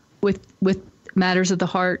with matters of the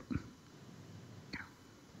heart?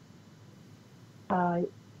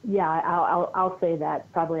 Yeah, I'll say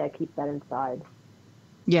that. Probably I keep that inside.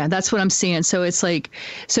 Yeah, that's what I'm seeing. So it's like,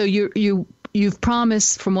 so you've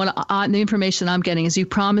promised, from what the information I'm getting is you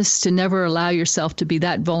promised to never allow yourself to be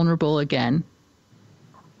that vulnerable again.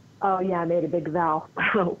 Oh yeah, I made a big vow.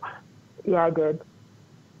 Yeah, I did.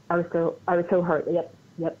 I was so hurt.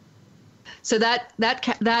 Yep. So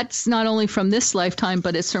that's not only from this lifetime,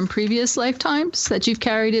 but it's from previous lifetimes that you've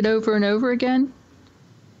carried it over and over again.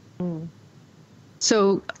 Mm.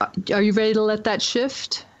 So are you ready to let that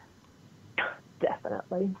shift?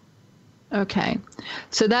 Definitely. Okay.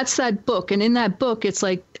 So that's that book. And in that book, it's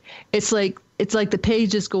like the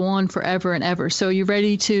pages go on forever and ever. So are you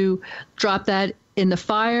ready to drop that in the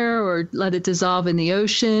fire or let it dissolve in the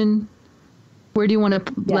ocean? Where do you want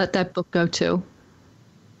to let that book go to?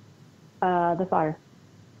 The fire.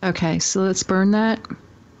 Okay, so let's burn that. Do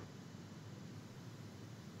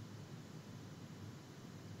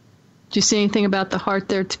you see anything about the heart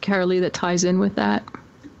there, Carolee, that ties in with that?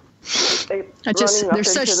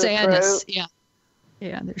 There's such sadness. Yeah,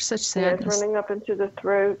 there's such sadness. It's running up into the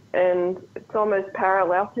throat, and it's almost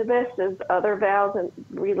parallel to this. There's other vows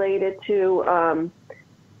related to,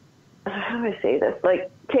 how do I say this?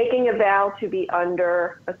 Like taking a vow to be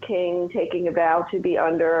under a king, taking a vow to be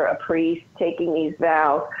under a priest, taking these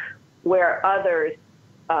vows where others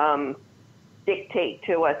dictate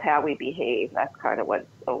to us how we behave. That's kind of what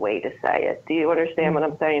a way to say it. Do you understand what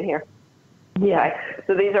I'm saying here? Yeah. Okay.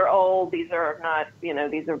 So these are old. These are not,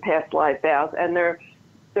 these are past life vows, and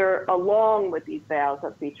they're along with these vows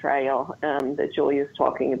of betrayal that Julia's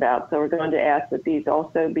talking about. So we're going to ask that these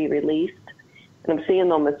also be released. And I'm seeing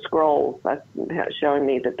them with scrolls. That's showing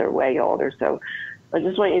me that they're way older. So I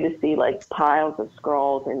just want you to see like piles of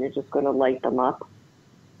scrolls, and you're just going to light them up.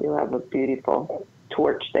 You have a beautiful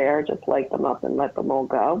torch there. Just light them up and let them all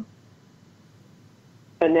go.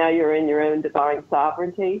 And now you're in your own divine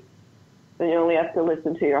sovereignty. Then you only have to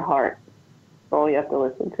listen to your heart. That's all you have to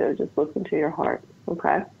listen to. Just listen to your heart.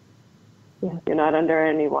 Okay? Yeah. You're not under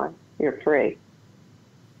anyone. You're free.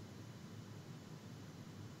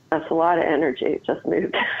 That's a lot of energy. It just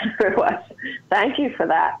moved through us. Thank you for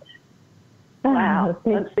that. Wow.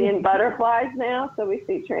 I'm seeing butterflies now, so we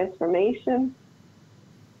see transformation.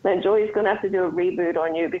 Then Julie's going to have to do a reboot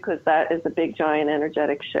on you because that is a big, giant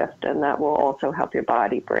energetic shift, and that will also help your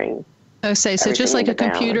body bring. So just like a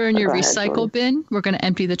computer in your recycle bin, we're going to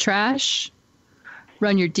empty the trash,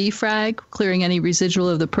 run your defrag, clearing any residual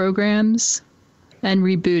of the programs. And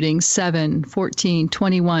rebooting 7, 14,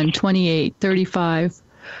 21, 28, 35,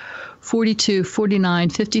 42, 49,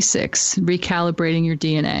 56, recalibrating your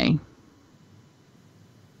DNA.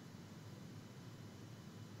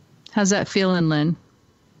 How's that feeling, Lynn?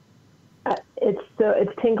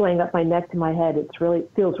 It's tingling up my neck to my head.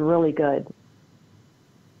 Feels really good.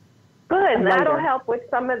 Good, and that'll help with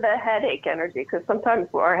some of the headache energy, because sometimes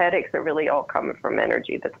our headaches are really all coming from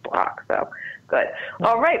energy that's blocked. So, good.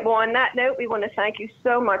 All right. Well, on that note, we want to thank you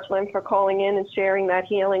so much, Lynn, for calling in and sharing that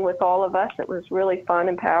healing with all of us. It was really fun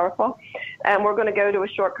and powerful. And we're going to go to a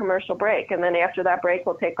short commercial break, and then after that break,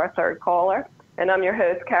 we'll take our third caller. And I'm your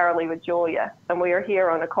host, Carolee with Julia, and we are here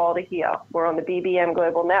on A Call to Heal. We're on the BBM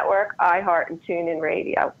Global Network, iHeart, and TuneIn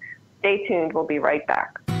Radio. Stay tuned. We'll be right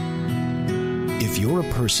back. If you're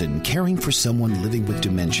a person caring for someone living with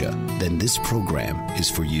dementia, then this program is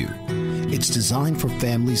for you. It's designed for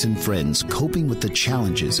families and friends coping with the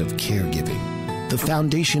challenges of caregiving. The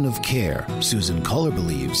foundation of care, Susan Kohler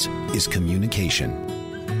believes, is communication.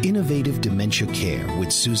 Innovative Dementia Care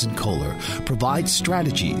with Susan Kohler provides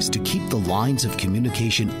strategies to keep the lines of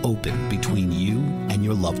communication open between you and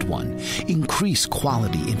your loved one, increase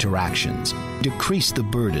quality interactions, decrease the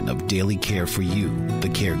burden of daily care for you, the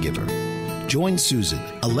caregiver. Join Susan,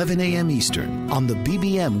 11 a.m. Eastern, on the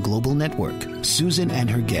BBM Global Network. Susan and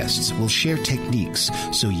her guests will share techniques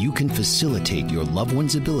so you can facilitate your loved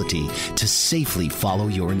one's ability to safely follow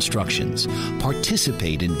your instructions,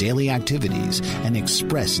 participate in daily activities, and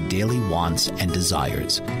express daily wants and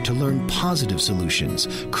desires. To learn positive solutions,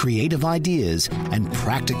 creative ideas, and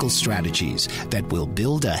practical strategies that will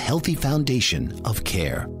build a healthy foundation of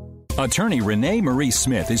care. Attorney Renee Marie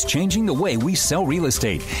Smith is changing the way we sell real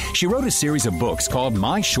estate. She wrote a series of books called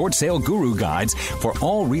My Short Sale Guru Guides for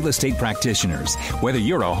all real estate practitioners. Whether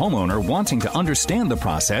you're a homeowner wanting to understand the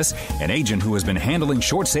process, an agent who has been handling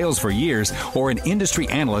short sales for years, or an industry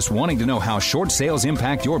analyst wanting to know how short sales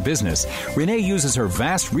impact your business, Renee uses her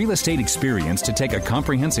vast real estate experience to take a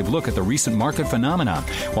comprehensive look at the recent market phenomena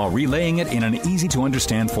while relaying it in an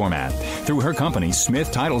easy-to-understand format. Through her company, Smith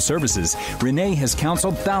Title Services, Renee has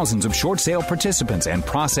counseled thousands of short sale participants and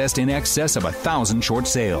processed in excess of 1,000 short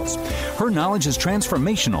sales. Her knowledge is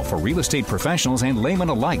transformational for real estate professionals and laymen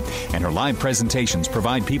alike, and her live presentations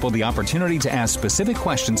provide people the opportunity to ask specific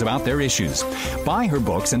questions about their issues. Buy her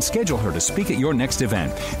books and schedule her to speak at your next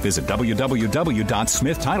event. Visit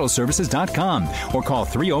www.smithtitleservices.com or call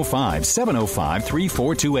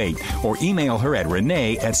 305-705-3428 or email her at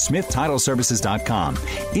renee@smithtitleservices.com.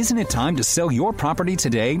 Isn't it time to sell your property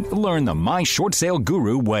today? Learn the My Short Sale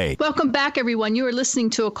Guru way. Welcome back, everyone. You are listening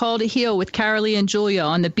to A Call to Heal with Carolee and Julia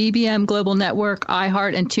on the BBM Global Network,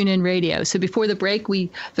 iHeart, and TuneIn Radio. So before the break,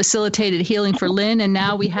 we facilitated healing for Lynn, and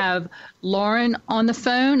now we have Lauren on the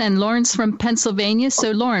phone, and Lauren's from Pennsylvania.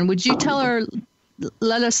 So Lauren, would you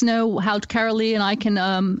let us know how Carolee and I can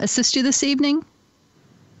assist you this evening?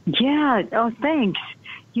 Yeah. Oh, thanks.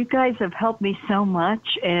 You guys have helped me so much,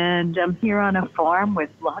 and I'm here on a farm with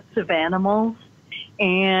lots of animals.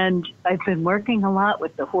 And I've been working a lot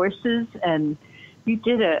with the horses, and you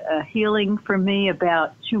did a healing for me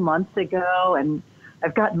about 2 months ago, and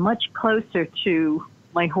I've gotten much closer to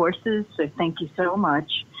my horses, so thank you so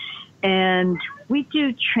much. And we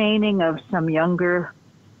do training of some younger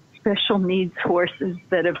special needs horses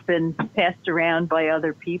that have been passed around by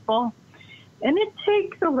other people. And it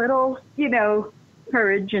takes a little,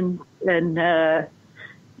 courage, and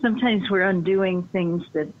sometimes we're undoing things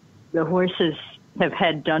that the horses have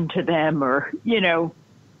had done to them, or,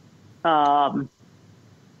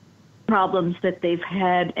 problems that they've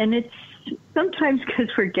had. And it's sometimes because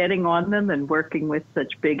we're getting on them and working with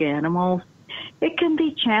such big animals, it can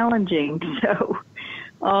be challenging. So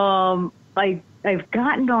I've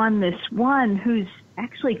gotten on this one who's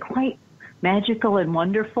actually quite magical and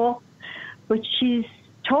wonderful, but she's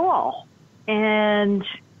tall. And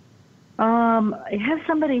I have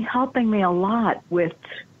somebody helping me a lot with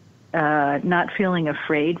not feeling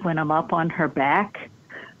afraid when I'm up on her back,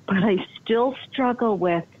 but I still struggle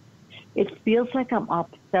with, it feels like I'm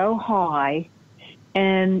up so high,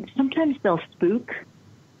 and sometimes they'll spook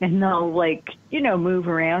and they'll move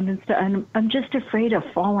around and stuff, and I'm just afraid of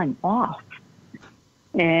falling off.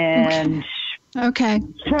 And okay.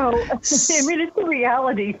 So, it's a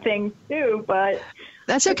reality thing too, but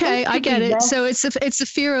that's okay. I get it. So it's a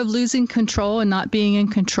fear of losing control and not being in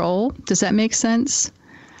control. Does that make sense?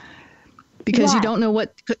 Because you don't know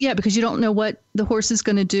what the horse is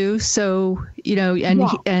going to do. So,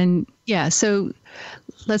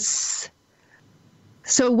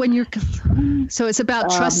 so it's about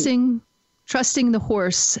trusting trusting the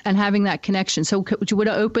horse and having that connection. So would you want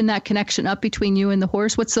to open that connection up between you and the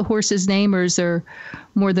horse? What's the horse's name, or is there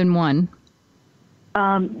more than one?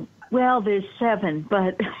 Well, there's 7,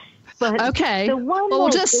 but okay. The one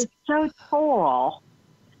is so tall.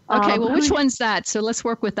 Okay, well, which one's that? So let's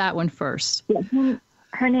work with that one first.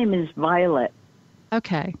 Her name is Violet.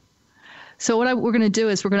 Okay. So what we're going to do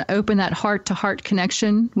is we're going to open that heart-to-heart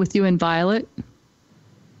connection with you and Violet.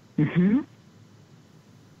 Mm-hmm.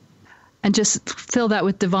 And just fill that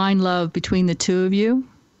with divine love between the two of you.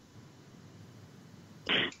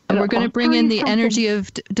 And we're going to bring in the energy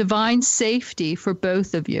of divine safety for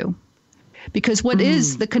both of you. Because what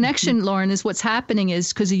is the connection, Lauren, is what's happening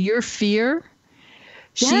is because of your fear,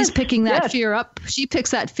 she's picking that fear up. She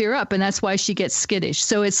picks that fear up, and that's why she gets skittish.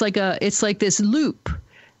 So it's like this loop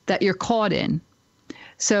that you're caught in.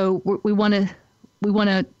 So we want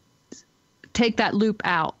to take that loop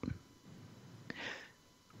out.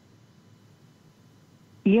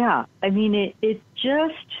 Yeah, I mean, it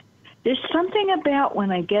just, there's something about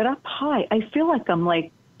when I get up high, I feel like I'm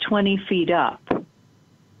like 20 feet up.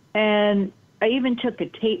 And I even took a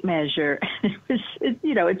tape measure.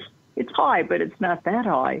 It's high, but it's not that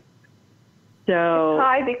high. So it's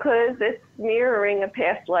high because it's mirroring a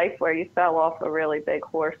past life where you fell off a really big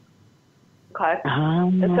horse. Okay.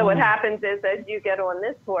 And so what happens is as you get on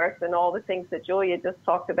this horse and all the things that Julia just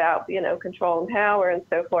talked about, control and power and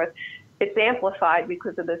so forth, it's amplified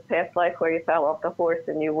because of this past life where you fell off the horse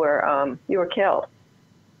and you were killed.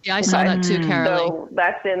 Yeah, I saw that too, Carolee. So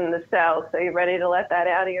that's in the cells. So you're ready to let that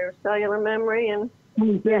out of your cellular memory and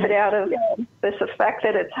move it out of this effect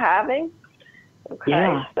that it's having. Okay,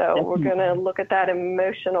 yeah, so definitely. We're going to look at that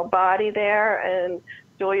emotional body there, and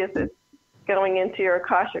Julia's is going into your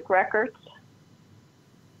Akashic records.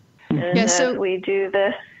 And as we do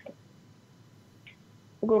this,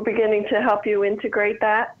 we're beginning to help you integrate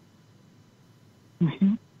that.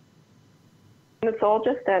 Mm-hmm. It's all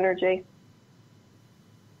just energy.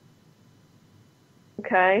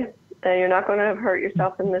 Okay? And you're not going to hurt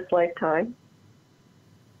yourself in this lifetime.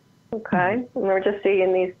 Okay? And we're just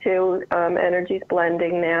seeing these two energies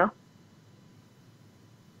blending now.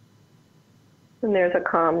 And there's a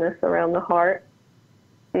calmness around the heart.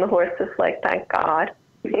 And the horse is like, thank God.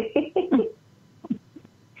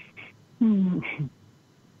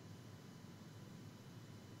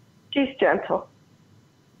 She's gentle.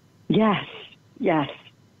 Yes.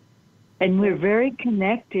 And we're very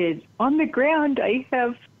connected. On the ground, I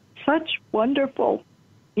have such wonderful,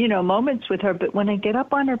 moments with her. But when I get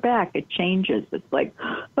up on her back, it changes. It's like,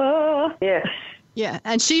 Yeah. Yeah,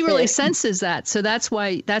 and she really senses that. So that's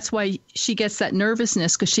why she gets that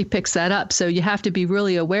nervousness, because she picks that up. So you have to be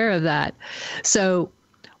really aware of that. So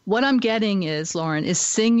what I'm getting is, Lauren, is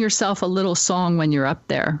sing yourself a little song when you're up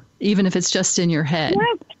there, even if it's just in your head.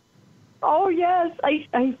 Yes. Oh, yes.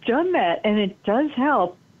 I've done that, and it does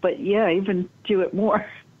help. But, yeah, even do it more.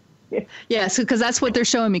 Yeah, so because that's what they're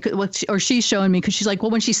showing me, or she's showing me, because she's like,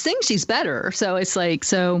 well, when she sings, she's better. So it's like,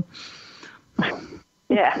 so.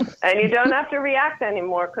 Yeah, and you don't have to react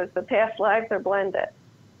anymore because the past lives are blended.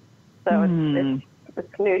 So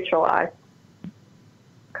it's neutralized.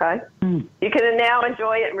 Okay? You can now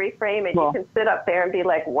enjoy it and reframe it. You can sit up there and be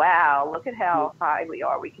like, wow, look at how high we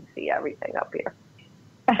are. We can see everything up here.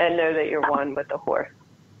 And know that you're one with the horse.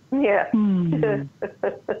 Yeah.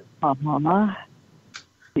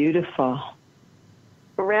 Beautiful.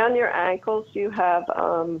 Around your ankles, you have,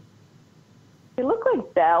 they look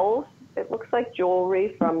like bells. It looks like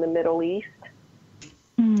jewelry from the Middle East.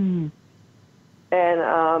 And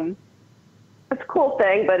it's a cool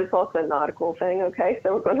thing, but it's also not a cool thing, okay?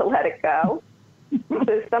 So we're going to let it go.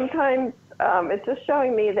 So sometimes it's just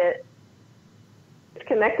showing me that it's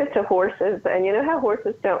connected to horses. And you know how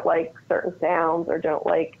horses don't like certain sounds or don't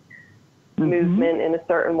like movement in a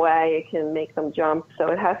certain way? It can make them jump. So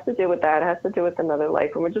it has to do with that. It has to do with another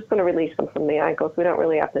life. And we're just going to release them from the ankles. We don't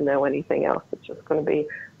really have to know anything else. It's just going to be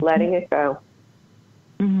letting it go.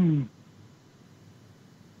 It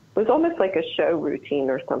was almost like a show routine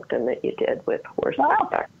or something that you did with horses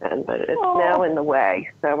back then, but it's now in the way.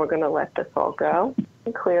 So we're going to let this all go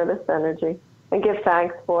and clear this energy and give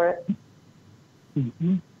thanks for it.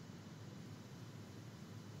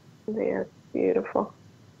 Yeah, beautiful.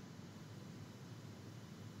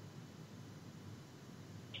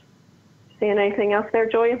 Seeing anything else there,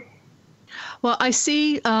 Julia? Well, I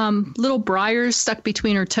see little briars stuck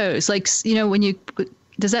between her toes. Like, when you,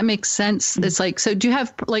 does that make sense? It's like, so do you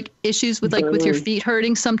have like issues with with your feet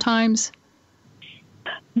hurting sometimes?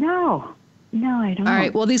 No, I don't. All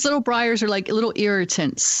right. Well, these little briars are like little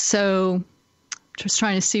irritants. So just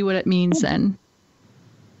trying to see what it means then.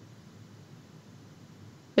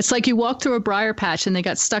 It's like you walk through a briar patch and they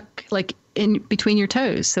got stuck like in between your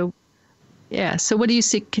toes. So, yeah. So what do you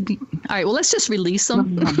see? All right. Well, let's just release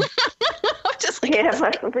them. Let's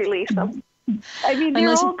release them. I mean, they're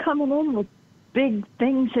all coming in with big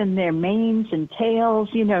things in their manes and tails,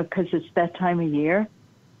 because it's that time of year.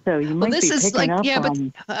 So you might be picking up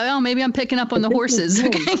on... maybe I'm picking up on the horses.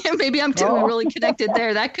 Maybe I'm really connected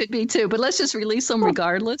there. That could be too. But let's just release them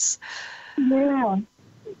regardless. Yeah.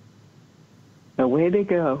 Away they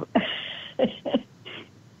go.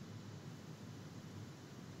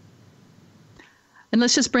 And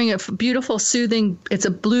let's just bring a beautiful, soothing. It's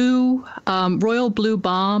a blue, royal blue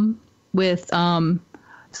balm with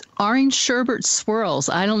orange sherbet swirls.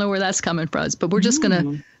 I don't know where that's coming from, but we're just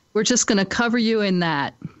gonna cover you in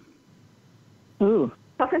that. Ooh.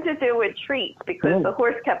 Something to do with treats, because the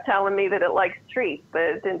horse kept telling me that it likes treats, but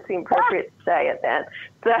it didn't seem appropriate to say it then.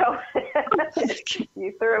 So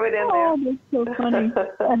you threw it in there.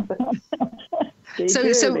 That's so funny.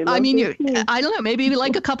 So I mean, I don't know. Maybe you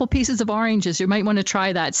like a couple pieces of oranges. You might want to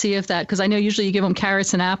try that. See if that, because I know usually you give them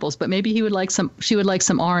carrots and apples, but maybe she would like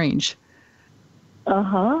some orange.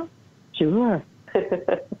 Sure.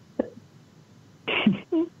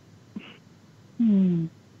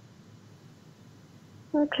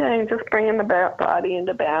 Okay, just bringing the body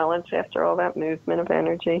into balance after all that movement of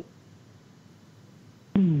energy.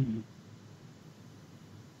 Seeing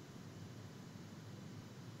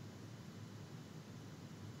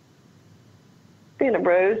a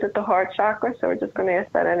rose at the heart chakra, so we're just going to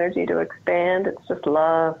ask that energy to expand. It's just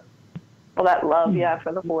love. Well, that love you have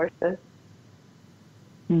for the horses.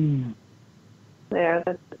 There,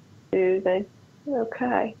 that's soothing.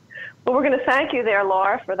 Okay. Well, we're going to thank you there,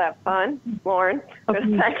 Laura, for that fun. Lauren,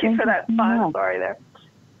 thank you for that fun. Sorry there.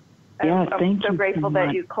 Yeah, I'm so grateful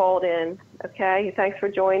that you called in. Okay, thanks for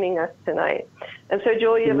joining us tonight. And so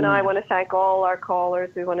Julia and I want to thank all our callers.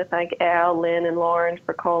 We want to thank Al, Lynn, and Lauren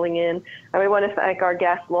for calling in. And we want to thank our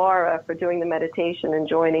guest, Laura, for doing the meditation and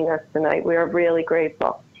joining us tonight. We are really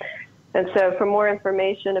grateful. And so for more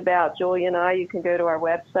information about Julia and I, you can go to our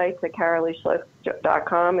websites at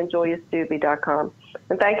caroleeschlotz.com and juliastubbe.com.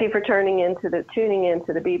 And thank you for tuning into the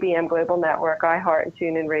BBM Global Network, iHeart, and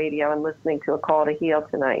TuneIn Radio, and listening to A Call to Heal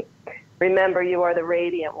tonight. Remember, you are the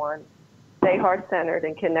radiant one. Stay heart-centered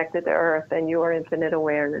and connected to Earth and your infinite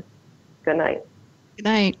awareness. Good night. Good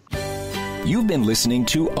night. You've been listening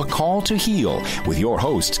to A Call to Heal with your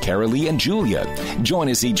hosts, Carolee and Julia. Join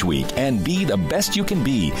us each week and be the best you can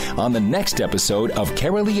be on the next episode of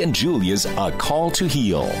Carolee and Julia's A Call to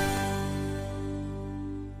Heal.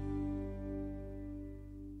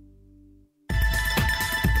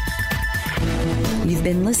 You've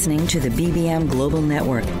been listening to the BBM Global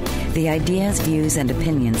Network. The ideas, views, and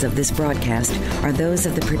opinions of this broadcast are those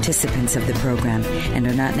of the participants of the program and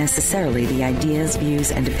are not necessarily the ideas, views,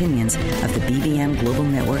 and opinions of the BBM Global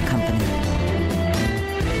Network Company.